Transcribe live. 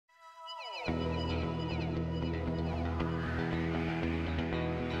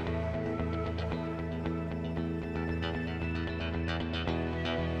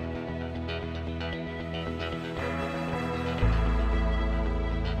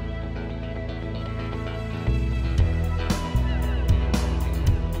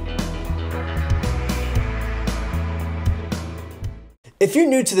If you're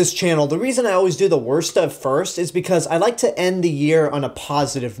new to this channel, the reason I always do the worst of first is because I like to end the year on a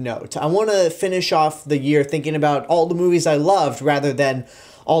positive note. I want to finish off the year thinking about all the movies I loved rather than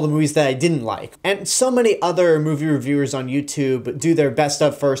all the movies that I didn't like. And so many other movie reviewers on YouTube do their best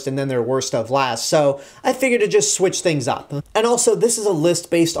of first and then their worst of last, so I figured to just switch things up. And also, this is a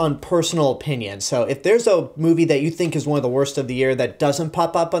list based on personal opinion, so if there's a movie that you think is one of the worst of the year that doesn't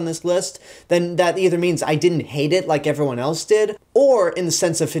pop up on this list, then that either means I didn't hate it like everyone else did, or in the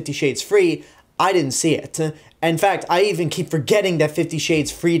sense of 50 Shades Freed, I didn't see it. In fact, I even keep forgetting that 50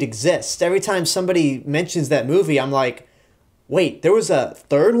 Shades Freed exists. Every time somebody mentions that movie, I'm like, wait, there was a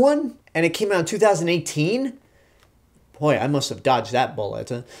third one? And it came out in 2018? Boy, I must have dodged that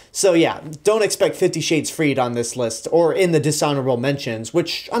bullet. So yeah, don't expect 50 Shades Freed on this list, or in the dishonorable mentions,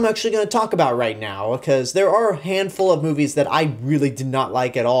 which I'm actually going to talk about right now, because there are a handful of movies that I really did not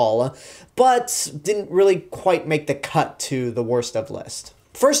like at all, but didn't really quite make the cut to the worst of list.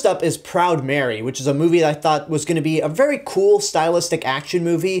 First up is Proud Mary, which is a movie that I thought was going to be a very cool stylistic action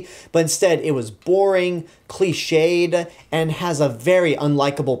movie, but instead it was boring, cliched, and has a very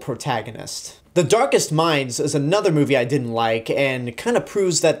unlikable protagonist. The Darkest Minds is another movie I didn't like, and kind of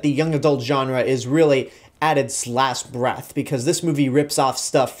proves that the young adult genre is really at its last breath, because this movie rips off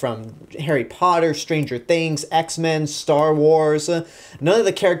stuff from Harry Potter, Stranger Things, X-Men, Star Wars. None of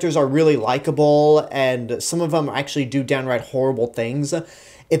the characters are really likable, and some of them actually do downright horrible things.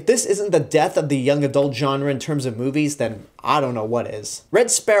 If this isn't the death of the young adult genre in terms of movies, then I don't know what is. Red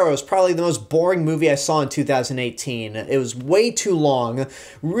Sparrow is probably the most boring movie I saw in 2018. It was way too long,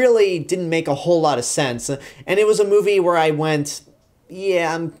 really didn't make a whole lot of sense, and it was a movie where I went,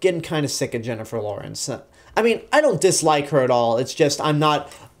 yeah, I'm getting kind of sick of Jennifer Lawrence. I mean, I don't dislike her at all, it's just I'm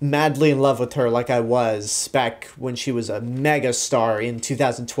not madly in love with her like I was back when she was a mega star in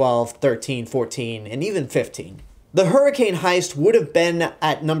 2012, 13, 14, and even 15. The Hurricane Heist would have been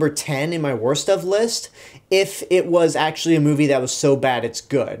at number 10 in my worst of list if it was actually a movie that was so bad it's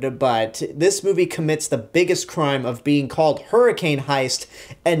good, but this movie commits the biggest crime of being called Hurricane Heist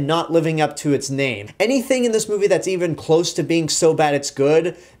and not living up to its name. Anything in this movie that's even close to being so bad it's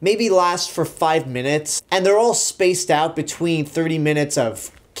good maybe lasts for 5 minutes, and they're all spaced out between 30 minutes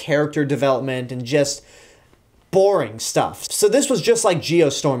of character development and just boring stuff. So this was just like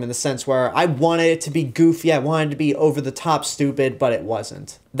Geostorm in the sense where I wanted it to be goofy, I wanted it to be over-the-top stupid, but it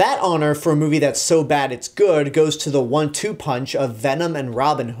wasn't. That honor for a movie that's so bad it's good goes to the 1-2 punch of Venom and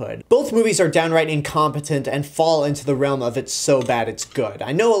Robin Hood. Both movies are downright incompetent and fall into the realm of it's so bad it's good.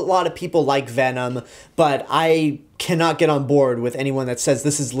 I know a lot of people like Venom, but I cannot get on board with anyone that says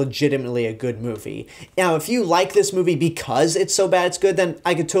this is legitimately a good movie. Now, if you like this movie because it's so bad it's good, then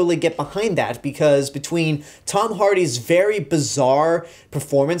I could totally get behind that, because between Tom Hardy's very bizarre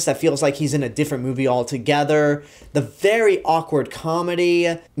performance that feels like he's in a different movie altogether, the very awkward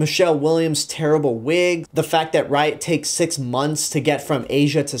comedy, Michelle Williams' terrible wig, the fact that Riot takes 6 months to get from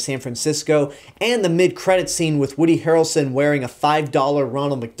Asia to San Francisco, and the mid-credit scene with Woody Harrelson wearing a $5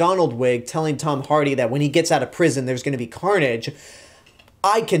 Ronald McDonald wig telling Tom Hardy that when he gets out of prison there's going to be carnage,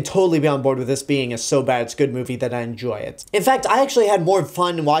 I can totally be on board with this being a so bad it's good movie that I enjoy it. In fact, I actually had more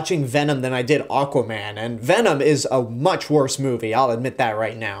fun watching Venom than I did Aquaman, and Venom is a much worse movie, I'll admit that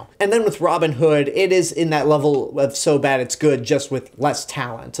right now. And then with Robin Hood, it is in that level of so bad it's good, just with less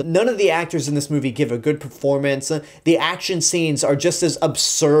talent. None of the actors in this movie give a good performance. The action scenes are just as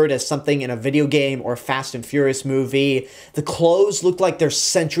absurd as something in a video game or Fast and Furious movie. The clothes look like they're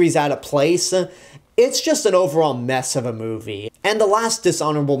centuries out of place. It's just an overall mess of a movie. And the last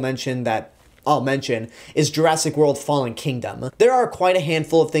dishonorable mention that I'll mention is Jurassic World Fallen Kingdom. There are quite a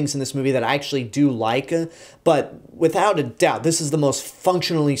handful of things in this movie that I actually do like, but without a doubt, this is the most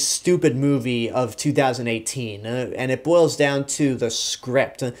functionally stupid movie of 2018, and it boils down to the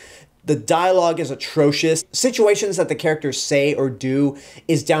script. The dialogue is atrocious. Situations that the characters say or do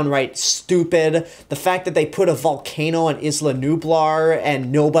is downright stupid. The fact that they put a volcano on Isla Nublar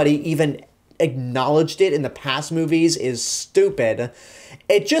and nobody even acknowledged it in the past movies is stupid.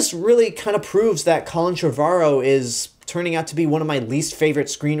 It just really kind of proves that Colin Trevorrow is turning out to be one of my least favorite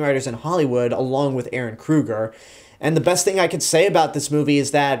screenwriters in Hollywood, along with Aaron Kruger. And the best thing I could say about this movie is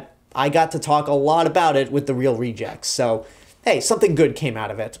that I got to talk a lot about it with the Real Rejects, so hey, something good came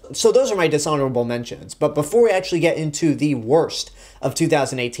out of it. So those are my dishonorable mentions. But before we actually get into the worst of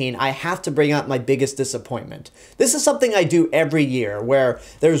 2018, I have to bring up my biggest disappointment. This is something I do every year, where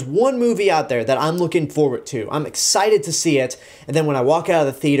there's one movie out there that I'm looking forward to. I'm excited to see it, and then when I walk out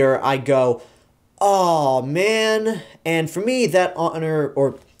of the theater, I go, oh man. And for me, that honor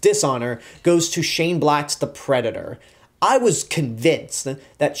or dishonor goes to Shane Black's The Predator. I was convinced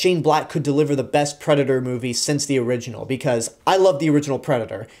that Shane Black could deliver the best Predator movie since the original, because I love the original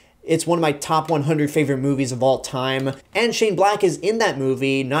Predator. It's one of my top 100 favorite movies of all time, and Shane Black is in that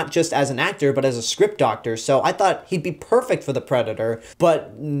movie not just as an actor, but as a script doctor, so I thought he'd be perfect for the Predator,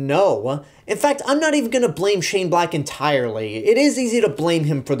 but no. In fact, I'm not even going to blame Shane Black entirely. It is easy to blame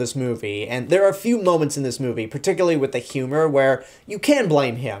him for this movie, and there are a few moments in this movie, particularly with the humor, where you can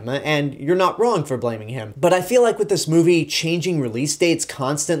blame him, and you're not wrong for blaming him. But I feel like with this movie changing release dates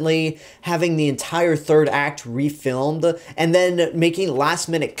constantly, having the entire third act refilmed, and then making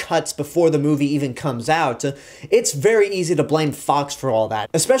last-minute cuts before the movie even comes out, it's very easy to blame Fox for all that,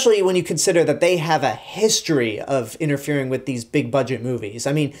 especially when you consider that they have a history of interfering with these big-budget movies.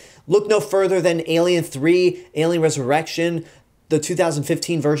 I mean, look no further than Alien 3, Alien Resurrection, the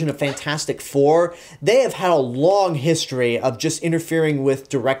 2015 version of Fantastic Four. They have had a long history of just interfering with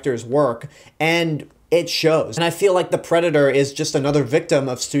directors' work, and it shows. And I feel like The Predator is just another victim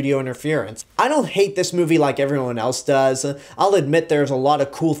of studio interference. I don't hate this movie like everyone else does. I'll admit there's a lot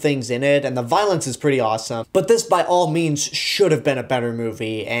of cool things in it, and the violence is pretty awesome. But this, by all means, should have been a better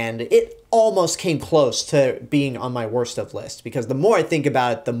movie, and it almost came close to being on my worst of list, because the more I think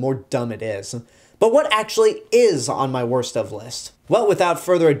about it, the more dumb it is. But what actually is on my worst of list? Well, without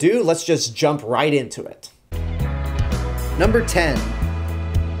further ado, let's just jump right into it. Number 10.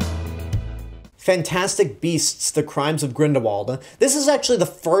 Fantastic Beasts: The Crimes of Grindelwald. This is actually the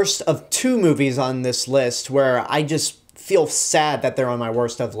first of two movies on this list where I just feel sad that they're on my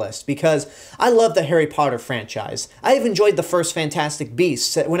worst of list, because I love the Harry Potter franchise. I have enjoyed the first Fantastic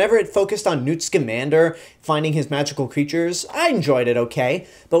Beasts. Whenever it focused on Newt Scamander finding his magical creatures, I enjoyed it okay.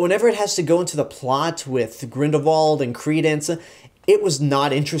 But whenever it has to go into the plot with Grindelwald and Credence, it was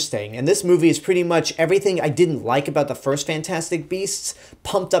not interesting. And this movie is pretty much everything I didn't like about the first Fantastic Beasts,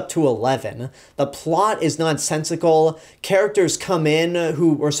 pumped up to 11. The plot is nonsensical. Characters come in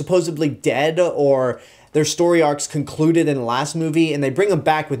who are supposedly dead, or their story arcs concluded in the last movie, and they bring them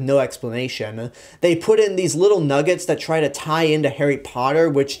back with no explanation. They put in these little nuggets that try to tie into Harry Potter,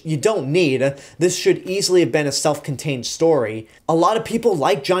 which you don't need. This should easily have been a self-contained story. A lot of people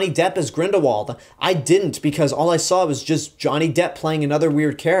like Johnny Depp as Grindelwald. I didn't, because all I saw was just Johnny Depp playing another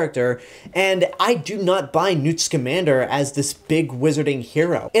weird character, and I do not buy Newt Scamander as this big wizarding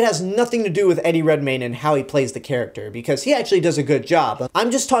hero. It has nothing to do with Eddie Redmayne and how he plays the character, because he actually does a good job.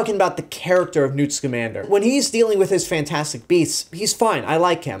 I'm just talking about the character of Newt Scamander. When he's dealing with his Fantastic Beasts, he's fine, I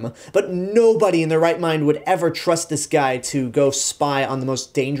like him, but nobody in their right mind would ever trust this guy to go spy on the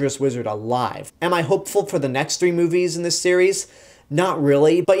most dangerous wizard alive. Am I hopeful for the next three movies in this series? Not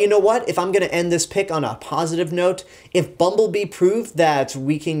really, but you know what? If I'm going to end this pick on a positive note, if Bumblebee proved that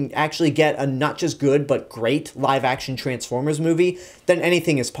we can actually get a not just good, but great live-action Transformers movie, then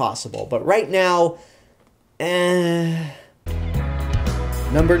anything is possible. But right now,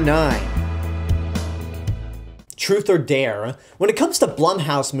 Number 9. Truth or Dare. When it comes to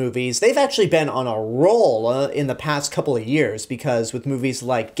Blumhouse movies, they've actually been on a roll in the past couple of years, because with movies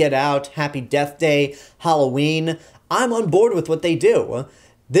like Get Out, Happy Death Day, Halloween, I'm on board with what they do.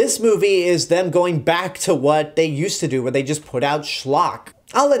 This movie is them going back to what they used to do, where they just put out schlock.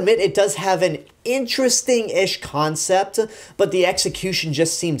 I'll admit it does have an interesting-ish concept, but the execution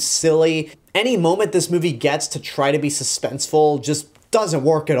just seems silly. Any moment this movie gets to try to be suspenseful just doesn't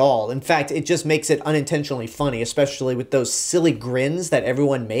work at all. In fact, it just makes it unintentionally funny, especially with those silly grins that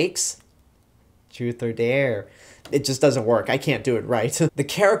everyone makes. Truth or Dare. It just doesn't work. I can't do it right. The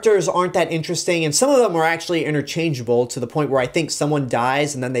characters aren't that interesting, and some of them are actually interchangeable to the point where I think someone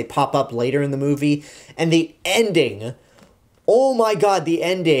dies and then they pop up later in the movie. And the ending, oh my god, the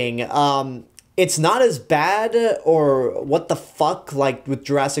ending, it's not as bad or what the fuck like with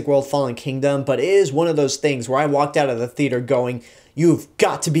Jurassic World Fallen Kingdom, but it is one of those things where I walked out of the theater going, you've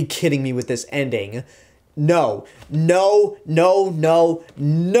got to be kidding me with this ending. No, no, no, no,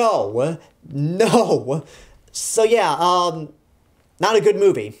 no, no. So yeah, not a good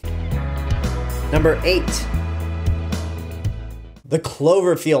movie. Number 8. The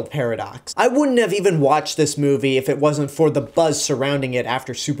Cloverfield Paradox. I wouldn't have even watched this movie if it wasn't for the buzz surrounding it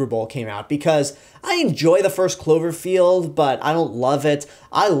after Super Bowl came out, because I enjoy the first Cloverfield, but I don't love it.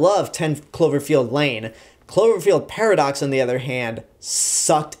 I love 10 Cloverfield Lane. Cloverfield Paradox, on the other hand,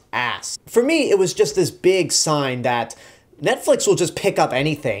 sucked ass. For me, it was just this big sign that Netflix will just pick up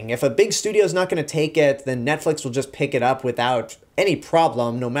anything. If a big studio's not going to take it, then Netflix will just pick it up without any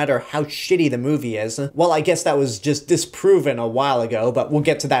problem, no matter how shitty the movie is. Well, I guess that was just disproven a while ago, but we'll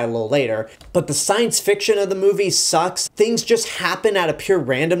get to that a little later. But the science fiction of the movie sucks. Things just happen out of pure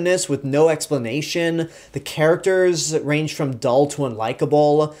randomness with no explanation. The characters range from dull to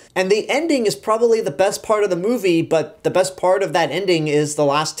unlikable. And the ending is probably the best part of the movie, but the best part of that ending is the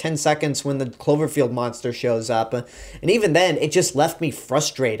last 10 seconds when the Cloverfield monster shows up. And even then, it just left me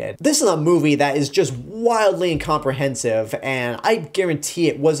frustrated. This is a movie that is just wildly incomprehensive, and I guarantee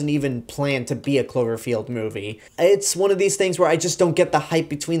it wasn't even planned to be a Cloverfield movie. It's one of these things where I just don't get the hype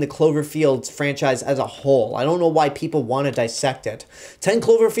between the Cloverfield franchise as a whole. I don't know why people want to dissect it. 10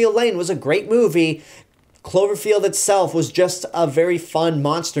 Cloverfield Lane was a great movie. Cloverfield itself was just a very fun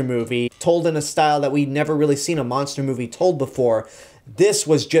monster movie, told in a style that we'd never really seen a monster movie told before. This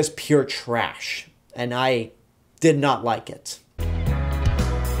was just pure trash, and I did not like it.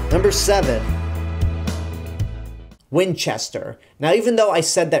 Number 7. Winchester. Now, even though I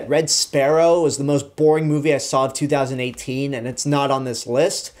said that Red Sparrow was the most boring movie I saw of 2018, and it's not on this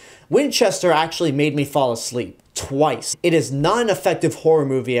list, Winchester actually made me fall asleep. Twice. It is not an effective horror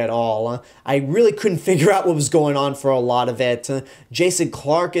movie at all. I really couldn't figure out what was going on for a lot of it. Jason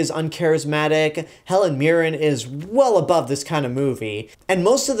Clarke is uncharismatic. Helen Mirren is well above this kind of movie. And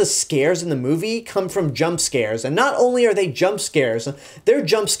most of the scares in the movie come from jump scares. And not only are they jump scares, they're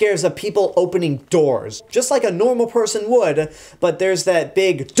jump scares of people opening doors, just like a normal person would. But there's that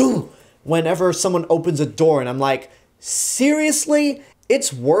big doo whenever someone opens a door, and I'm like, seriously?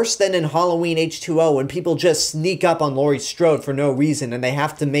 It's worse than in Halloween H2O when people just sneak up on Laurie Strode for no reason and they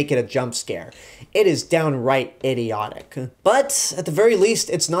have to make it a jump scare. It is downright idiotic. But at the very least,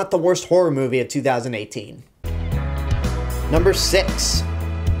 it's not the worst horror movie of 2018. Number 6.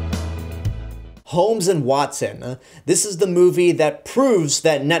 Holmes and Watson. This is the movie that proves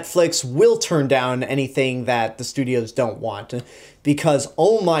that Netflix will turn down anything that the studios don't want. Because,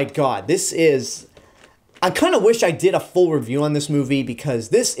 oh my god, this is... I kind of wish I did a full review on this movie because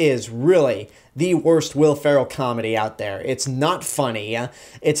this is really the worst Will Ferrell comedy out there. It's not funny.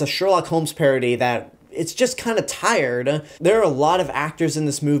 It's a Sherlock Holmes parody that it's just kind of tired. There are a lot of actors in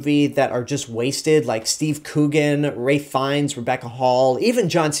this movie that are just wasted, like Steve Coogan, Ralph Fiennes, Rebecca Hall, even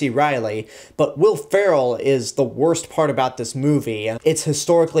John C. Reilly. But Will Ferrell is the worst part about this movie. It's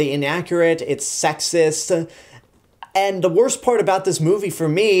historically inaccurate, it's sexist. And the worst part about this movie for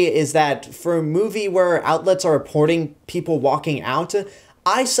me is that for a movie where outlets are reporting people walking out,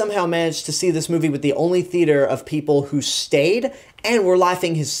 I somehow managed to see this movie with the only theater of people who stayed and were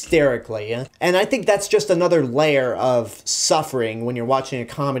laughing hysterically. And I think that's just another layer of suffering when you're watching a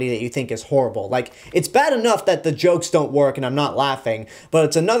comedy that you think is horrible. Like, it's bad enough that the jokes don't work and I'm not laughing, but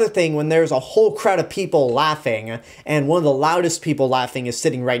it's another thing when there's a whole crowd of people laughing and one of the loudest people laughing is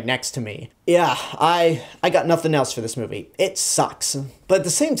sitting right next to me. Yeah, I got nothing else for this movie. It sucks. But at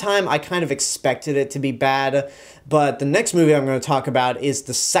the same time, I kind of expected it to be bad. But the next movie I'm going to talk about is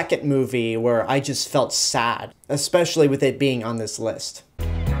the second movie where I just felt sad, especially with it being on this list.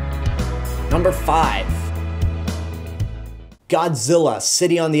 Number 5. Godzilla,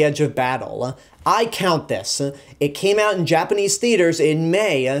 City on the Edge of Battle. I count this. It came out in Japanese theaters in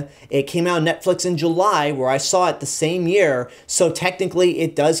May. It came out on Netflix in July, where I saw it the same year, so technically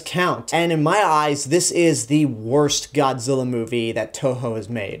it does count. And in my eyes, this is the worst Godzilla movie that Toho has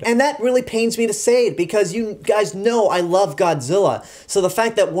made. And that really pains me to say it, because you guys know I love Godzilla. So the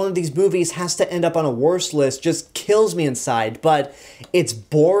fact that one of these movies has to end up on a worst list just kills me inside. But it's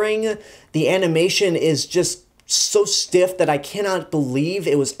boring. The animation is just so stiff that I cannot believe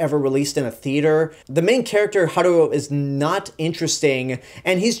it was ever released in a theater. The main character, Haruo, is not interesting,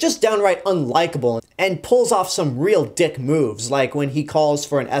 and he's just downright unlikable, and pulls off some real dick moves, like when he calls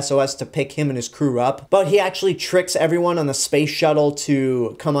for an SOS to pick him and his crew up, but he actually tricks everyone on the space shuttle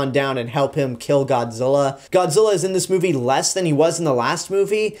to come on down and help him kill Godzilla. Godzilla is in this movie less than he was in the last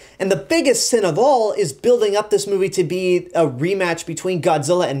movie, and the biggest sin of all is building up this movie to be a rematch between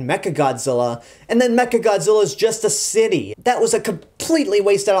Godzilla and Mechagodzilla, and then Mechagodzilla is just a city. That was a completely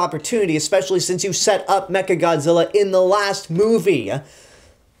wasted opportunity, especially since you set up Mechagodzilla in the last movie.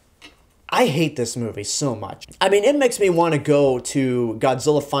 I hate this movie so much. I mean, it makes me want to go to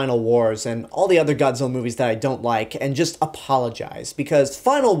Godzilla Final Wars and all the other Godzilla movies that I don't like and just apologize, because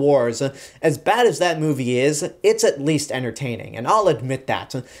Final Wars, as bad as that movie is, it's at least entertaining, and I'll admit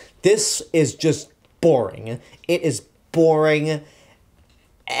that. This is just boring. It is boring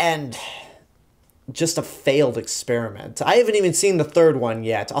and just a failed experiment. I haven't even seen the third one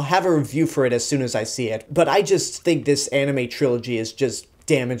yet. I'll have a review for it as soon as I see it, but I just think this anime trilogy is just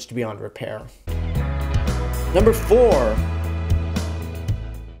damaged beyond repair. Number 4.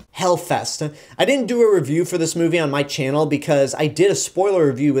 Hellfest. I didn't do a review for this movie on my channel because I did a spoiler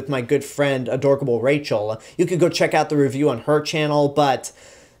review with my good friend, Adorable Rachel. You could go check out the review on her channel, but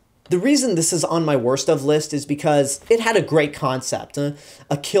the reason this is on my worst of list is because it had a great concept.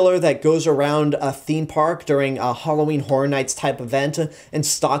 A killer that goes around a theme park during a Halloween Horror Nights type event and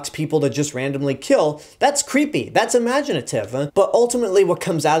stalks people to just randomly kill. That's creepy. That's imaginative. But ultimately what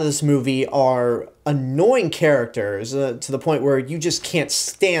comes out of this movie are annoying characters to the point where you just can't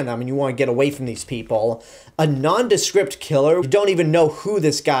stand them and you want to get away from these people. A nondescript killer, you don't even know who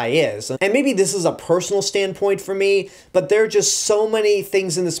this guy is. And maybe this is a personal standpoint for me, but there are just so many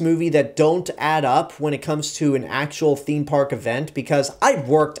things in this movie that don't add up when it comes to an actual theme park event, because I've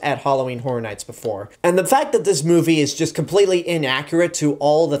worked at Halloween Horror Nights before. And the fact that this movie is just completely inaccurate to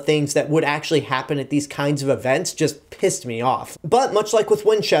all the things that would actually happen at these kinds of events just pissed me off. But much like with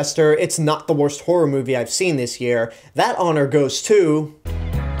Winchester, it's not the worst horror movie I've seen this year. That honor goes to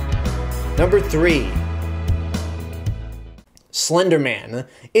number 3. Slender Man.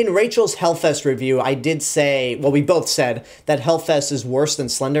 In Rachel's Hellfest review, I did say, well, we both said that Hellfest is worse than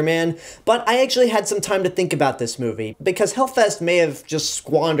Slender Man, but I actually had some time to think about this movie, because Hellfest may have just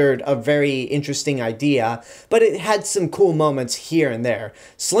squandered a very interesting idea, but it had some cool moments here and there.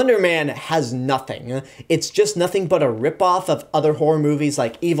 Slender Man has nothing. It's just nothing but a ripoff of other horror movies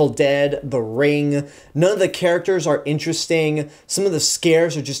like Evil Dead, The Ring. None of the characters are interesting. Some of the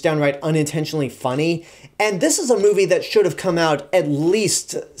scares are just downright unintentionally funny, and this is a movie that should have come out at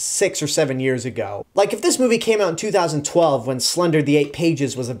least 6 or 7 years ago. Like, if this movie came out in 2012 when Slender the 8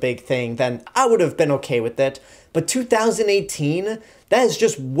 Pages was a big thing, then I would have been okay with it. But 2018? That is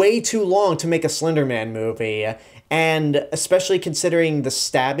just way too long to make a Slender Man movie. And especially considering the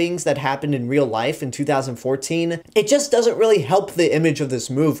stabbings that happened in real life in 2014, it just doesn't really help the image of this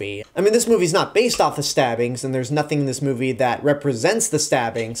movie. I mean, this movie's not based off the stabbings, and there's nothing in this movie that represents the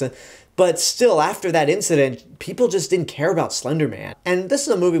stabbings, but still, after that incident, people just didn't care about Slender Man. And this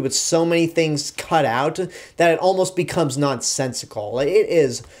is a movie with so many things cut out that it almost becomes nonsensical. It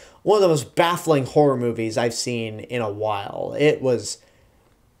is one of the most baffling horror movies I've seen in a while. It was...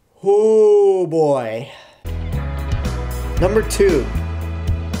 oh boy. Number 2.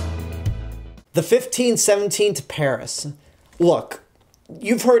 The 1517 to Paris. Look,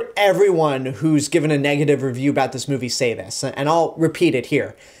 you've heard everyone who's given a negative review about this movie say this, and I'll repeat it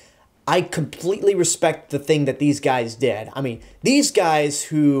here. I completely respect the thing that these guys did. I mean, these guys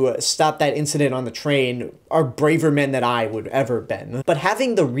who stopped that incident on the train are braver men than I would ever have been. But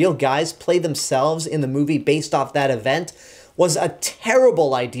having the real guys play themselves in the movie based off that event was a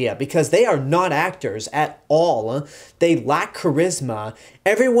terrible idea, because they are not actors at all. They lack charisma.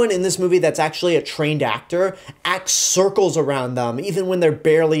 Everyone in this movie that's actually a trained actor acts circles around them, even when they're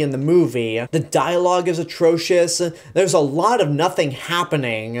barely in the movie. The dialogue is atrocious. There's a lot of nothing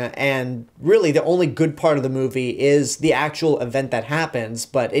happening, and really the only good part of the movie is the actual event that happens,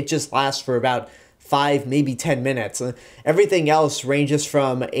 but it just lasts for about 5, maybe 10 minutes. Everything else ranges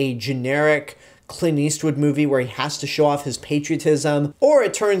from a generic Clint Eastwood movie where he has to show off his patriotism, or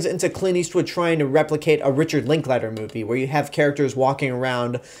it turns into Clint Eastwood trying to replicate a Richard Linklater movie where you have characters walking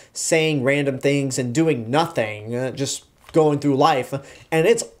around saying random things and doing nothing, just going through life, and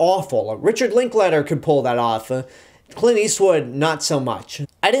it's awful. Richard Linklater could pull that off. Clint Eastwood, not so much.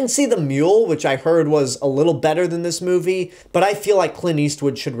 I didn't see The Mule, which I heard was a little better than this movie, but I feel like Clint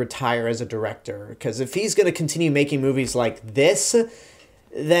Eastwood should retire as a director, because if he's going to continue making movies like this,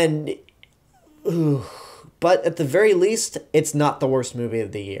 then... ooh. But at the very least, it's not the worst movie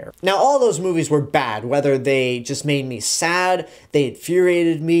of the year. Now, all those movies were bad, whether they just made me sad, they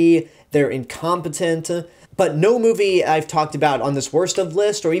infuriated me, they're incompetent, but no movie I've talked about on this worst of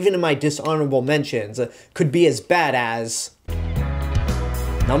list, or even in my dishonorable mentions, could be as bad as...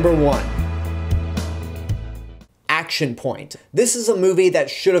 number 1. Action Point. This is a movie that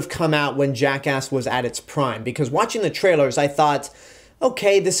should have come out when Jackass was at its prime, because watching the trailers, I thought,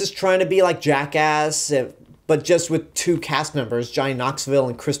 okay, this is trying to be like Jackass, but just with 2 cast members, Johnny Knoxville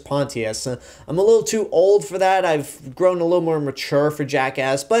and Chris Pontius. I'm a little too old for that. I've grown a little more mature for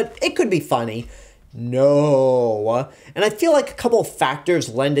Jackass, but it could be funny. No. And I feel like a couple of factors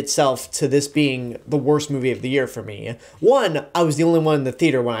lend itself to this being the worst movie of the year for me. One, I was the only one in the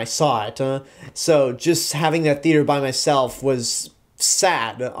theater when I saw it, so just having that theater by myself was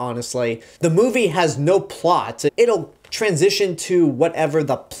sad, honestly. The movie has no plot. It'll transition to whatever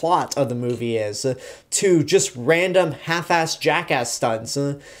the plot of the movie is, to just random half-assed Jackass stunts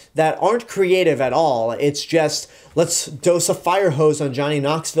that aren't creative at all. It's just, Let's dose a fire hose on Johnny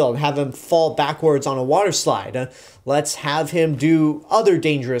Knoxville and have him fall backwards on a water slide. Let's have him do other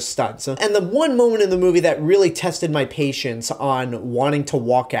dangerous stunts. And the one moment in the movie that really tested my patience on wanting to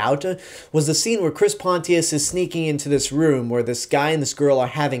walk out was the scene where Chris Pontius is sneaking into this room where this guy and this girl are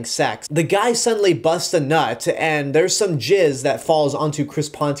having sex. The guy suddenly busts a nut and there's some jizz that falls onto Chris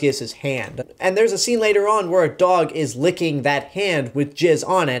Pontius's hand. And there's a scene later on where a dog is licking that hand with jizz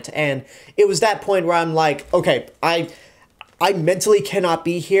on it, and it was that point where I'm like, okay, I mentally cannot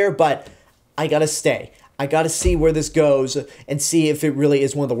be here, but I gotta stay. I gotta see where this goes and see if it really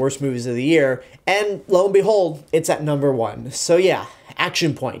is one of the worst movies of the year. And lo and behold, it's at #1. So yeah,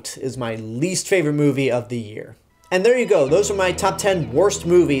 Action Point is my least favorite movie of the year. And there you go, those are my top 10 worst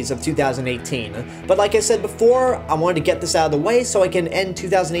movies of 2018. But like I said before, I wanted to get this out of the way so I can end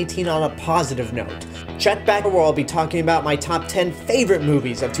 2018 on a positive note. Check back where I'll be talking about my top 10 favorite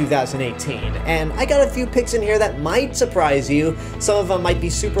movies of 2018. And I got a few picks in here that might surprise you. Some of them might be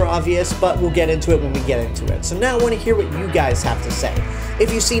super obvious, but we'll get into it when we get into it. So now I want to hear what you guys have to say.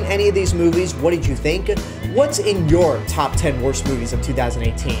 If you've seen any of these movies, what did you think? What's in your top 10 worst movies of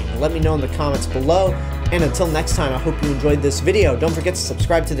 2018? Let me know in the comments below. And until next time, I hope you enjoyed this video. Don't forget to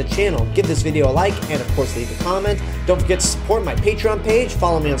subscribe to the channel, give this video a like, and of course leave a comment. Don't forget to support my Patreon page,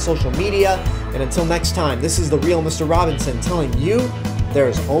 follow me on social media, and until next time, this is the real Mr. Robinson telling you there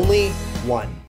is only one.